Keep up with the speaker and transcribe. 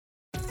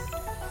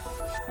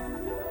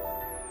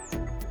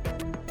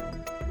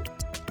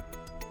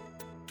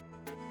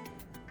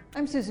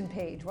I'm Susan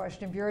Page,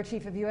 Washington Bureau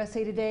Chief of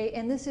USA Today,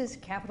 and this is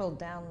Capitol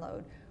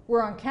Download.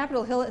 We're on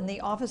Capitol Hill in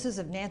the offices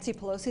of Nancy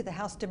Pelosi, the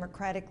House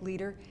Democratic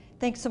leader.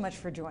 Thanks so much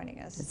for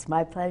joining us. It's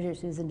my pleasure,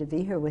 Susan, to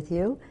be here with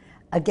you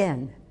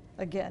again.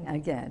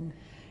 Again.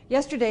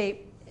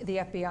 Yesterday, the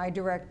FBI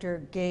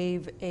director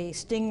gave a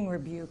stinging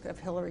rebuke of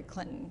Hillary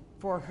Clinton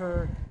for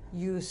her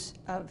use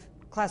of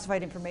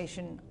classified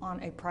information on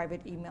a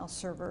private email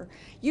server.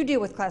 You deal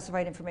with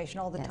classified information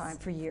all the time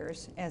for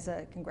years as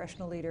a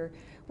congressional leader.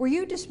 Were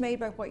you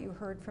dismayed by what you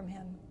heard from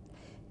him?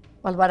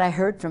 Well, what I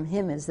heard from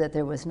him is that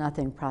there was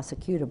nothing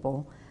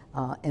prosecutable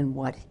in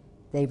what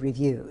they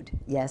reviewed.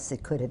 Yes,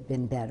 it could have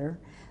been better.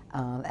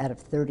 Out of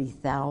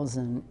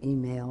 30,000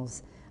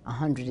 emails,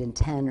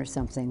 110 or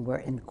something were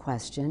in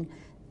question.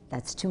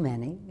 That's too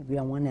many. We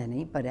don't want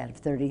any, but out of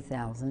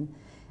 30,000,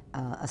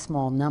 a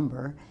small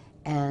number.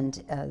 And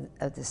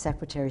the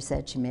secretary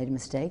said she made a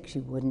mistake.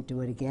 She wouldn't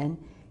do it again.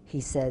 He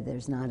said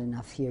there's not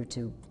enough here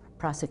to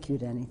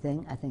prosecute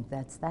anything. I think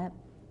that's that.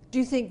 Do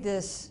you think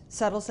this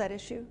settles that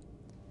issue?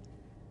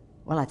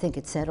 Well, I think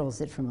it settles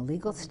it from a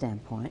legal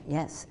standpoint,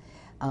 yes.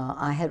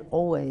 I had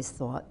always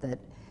thought that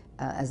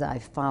as I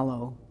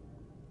follow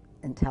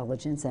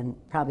intelligence, and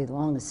probably the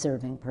longest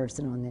serving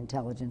person on the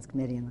Intelligence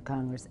Committee in the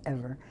Congress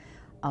ever,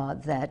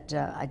 that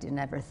I didn't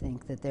ever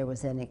think that there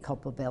was any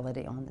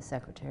culpability on the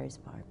secretary's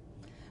part.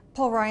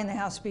 Paul Ryan, the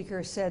House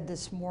Speaker, said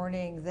this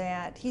morning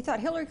that he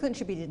thought Hillary Clinton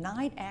should be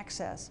denied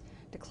access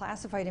to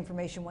classified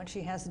information once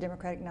she has the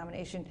Democratic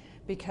nomination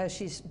because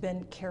she's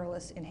been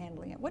careless in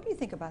handling it. What do you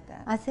think about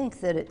that? I think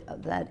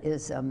that that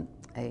is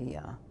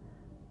a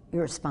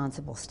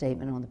irresponsible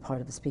statement on the part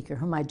of the Speaker,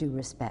 whom I do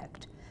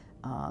respect.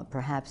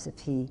 Perhaps if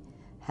he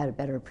had a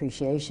better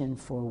appreciation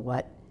for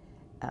what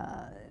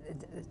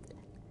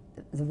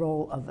the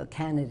role of a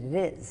candidate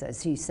is,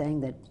 as he's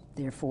saying that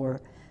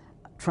therefore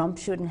Trump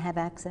shouldn't have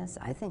access.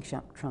 I think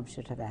Trump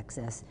should have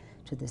access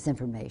to this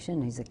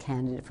information. He's a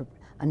candidate for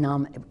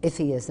if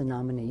he is the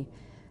nominee,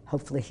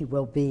 hopefully he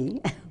will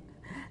be.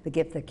 The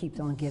gift that keeps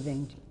on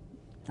giving,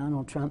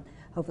 Donald Trump,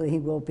 hopefully he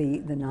will be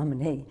the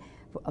nominee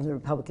of the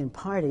Republican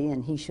Party,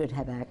 and he should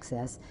have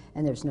access,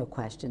 and there's no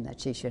question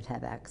that she should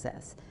have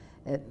access.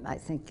 I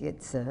think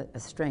it's a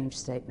strange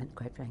statement,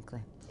 quite frankly.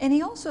 And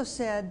he also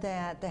said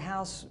that the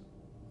House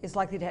is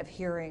likely to have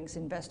hearings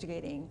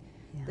investigating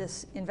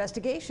this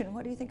investigation.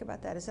 What do you think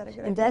about that? Is that a good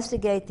idea?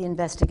 Investigate the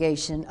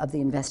investigation of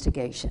the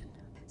investigation.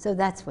 So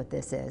that's what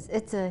this is.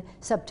 It's a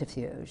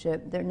subterfuge.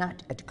 They're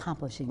not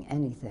accomplishing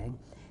anything,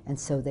 and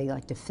so they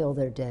like to fill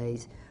their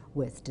days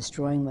with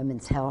destroying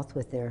women's health,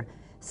 with their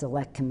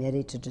select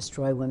committee to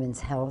destroy women's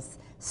health,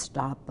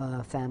 stop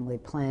family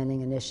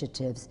planning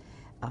initiatives,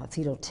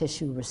 fetal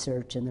tissue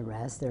research, and the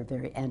rest. They're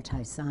very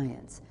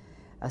anti-science.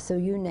 So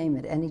you name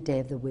it, any day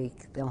of the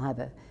week, they'll have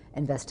an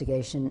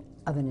investigation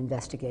of an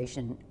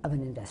investigation of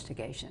an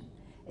investigation.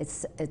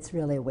 It's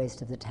really a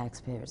waste of the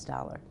taxpayer's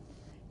dollar.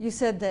 You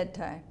said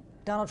that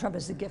Donald Trump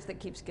is the gift that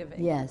keeps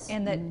giving. Yes.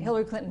 And that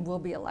Hillary Clinton will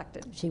be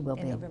elected. She will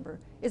in be. November.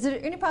 Is there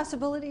any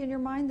possibility in your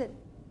mind that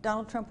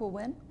Donald Trump will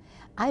win?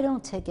 I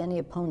don't take any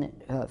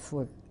opponent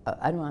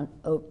I don't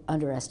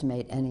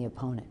underestimate any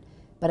opponent,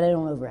 but I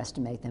don't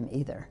overestimate them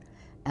either.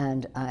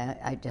 And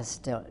I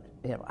just don't,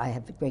 I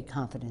have great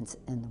confidence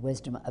in the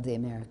wisdom of the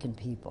American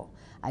people.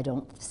 I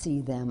don't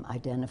see them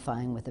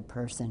identifying with a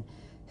person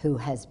who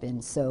has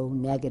been so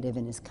negative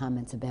in his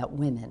comments about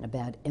women,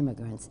 about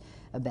immigrants,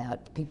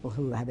 about people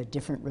who have a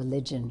different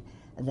religion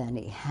than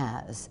he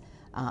has.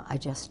 I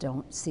just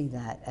don't see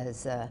that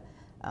as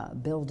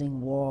building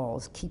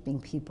walls,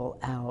 keeping people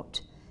out.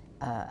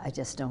 I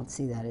just don't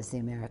see that as the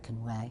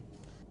American way.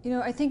 You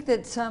know, I think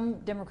that some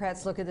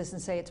Democrats look at this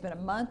and say it's been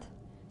a month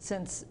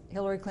since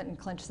Hillary Clinton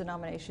clinched the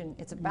nomination.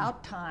 It's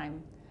about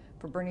time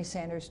for Bernie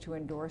Sanders to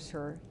endorse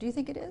her. Do you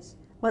think it is?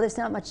 Well, there's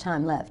not much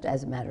time left,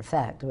 as a matter of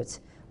fact. It's,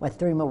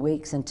 3 more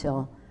weeks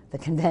until the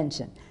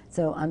convention.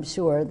 So I'm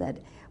sure that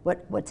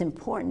what's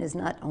important is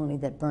not only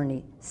that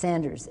Bernie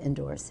Sanders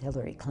endorse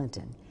Hillary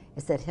Clinton,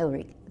 it's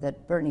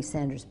that Bernie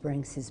Sanders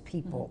brings his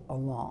people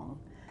along.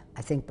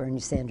 I think Bernie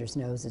Sanders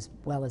knows as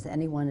well as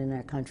anyone in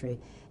our country,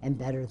 and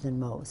better than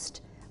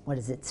most, what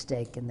is at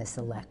stake in this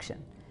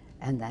election,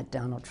 and that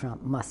Donald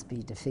Trump must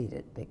be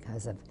defeated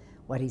because of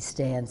what he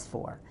stands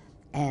for,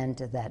 and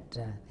that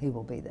he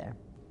will be there.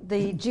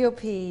 The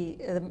GOP,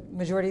 the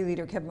Majority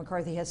Leader Kevin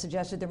McCarthy, has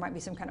suggested there might be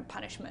some kind of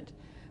punishment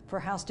for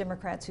House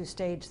Democrats who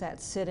staged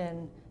that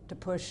sit-in to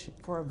push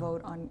for a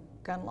vote on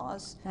gun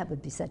laws. That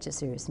would be such a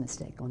serious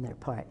mistake on their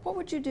part. What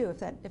would you do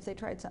if they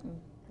tried something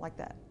like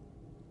that?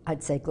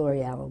 I'd say, glory,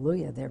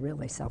 hallelujah. They're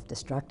really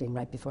self-destructing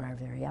right before our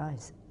very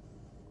eyes.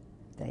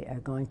 They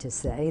are going to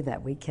say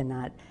that we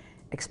cannot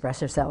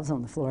express ourselves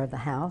on the floor of the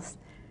House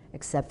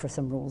except for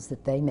some rules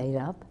that they made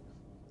up.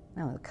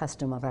 No, the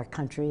custom of our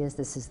country is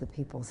this is the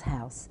people's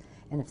house,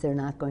 and if they're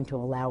not going to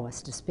allow us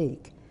to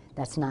speak,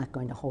 that's not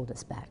going to hold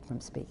us back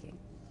from speaking.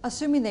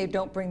 Assuming they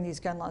don't bring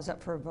these gun laws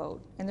up for a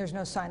vote, and there's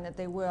no sign that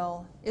they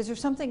will, is there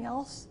something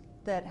else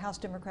that House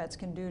Democrats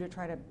can do to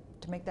try to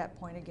make that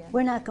point again?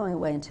 We're not going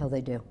away until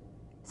they do.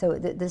 So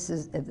this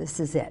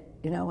is it,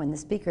 you know, and the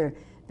Speaker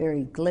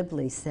very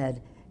glibly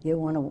said, you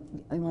want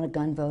a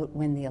gun vote,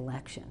 win the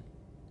election.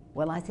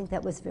 Well, I think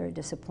that was very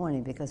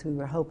disappointing because we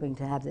were hoping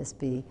to have this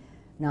be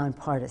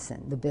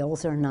nonpartisan. The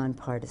bills are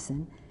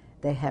nonpartisan.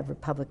 They have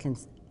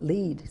Republicans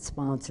lead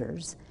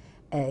sponsors,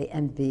 A,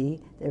 and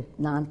B, they're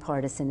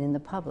nonpartisan in the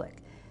public.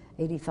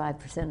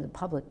 85% of the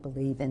public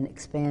believe in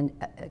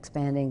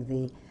expanding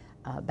the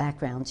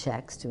background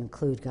checks to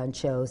include gun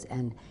shows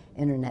and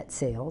internet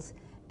sales.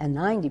 And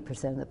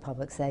 90% of the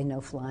public say no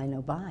fly,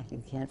 no buy.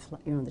 You can't fly,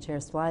 you're on the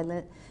terrorist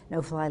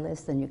no fly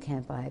list, then you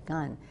can't buy a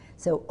gun.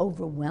 So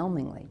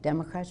overwhelmingly,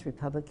 Democrats,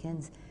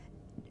 Republicans,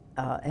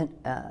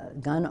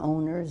 gun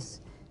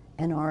owners,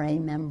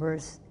 NRA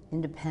members,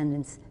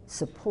 independents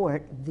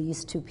support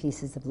these two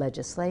pieces of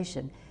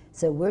legislation.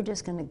 So we're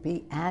just going to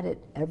be at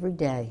it every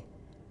day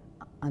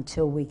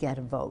until we get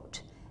a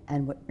vote.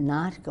 And we're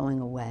not going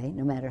away,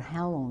 no matter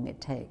how long it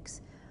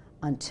takes,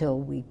 until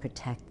we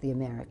protect the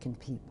American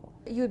people.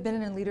 You had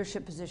been in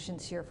leadership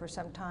positions here for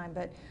some time,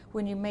 but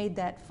when you made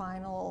that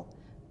final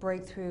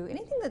breakthrough,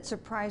 anything that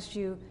surprised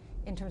you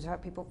in terms of how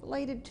people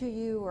related to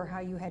you or how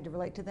you had to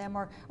relate to them,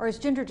 or is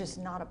gender just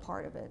not a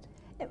part of it?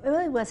 It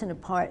really wasn't a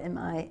part in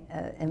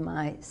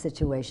my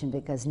situation,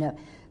 because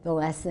the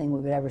last thing we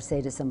would ever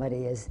say to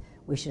somebody is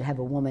we should have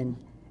a woman.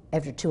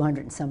 After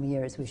 200 and some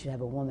years, we should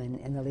have a woman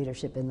in the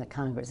leadership in the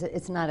Congress.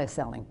 It's not a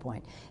selling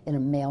point in a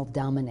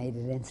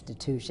male-dominated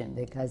institution,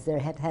 because they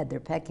had had their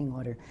pecking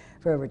order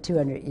for over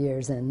 200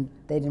 years, and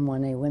they didn't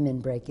want any women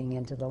breaking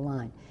into the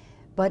line.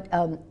 But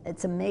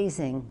it's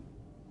amazing.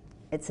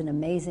 It's an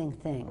amazing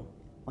thing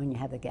when you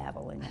have the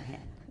gavel in your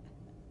hand.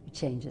 It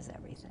changes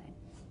everything.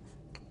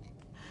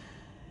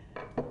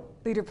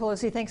 Leader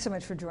Pelosi, thanks so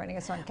much for joining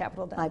us on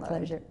Capitol Download. My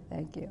pleasure.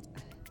 Thank you.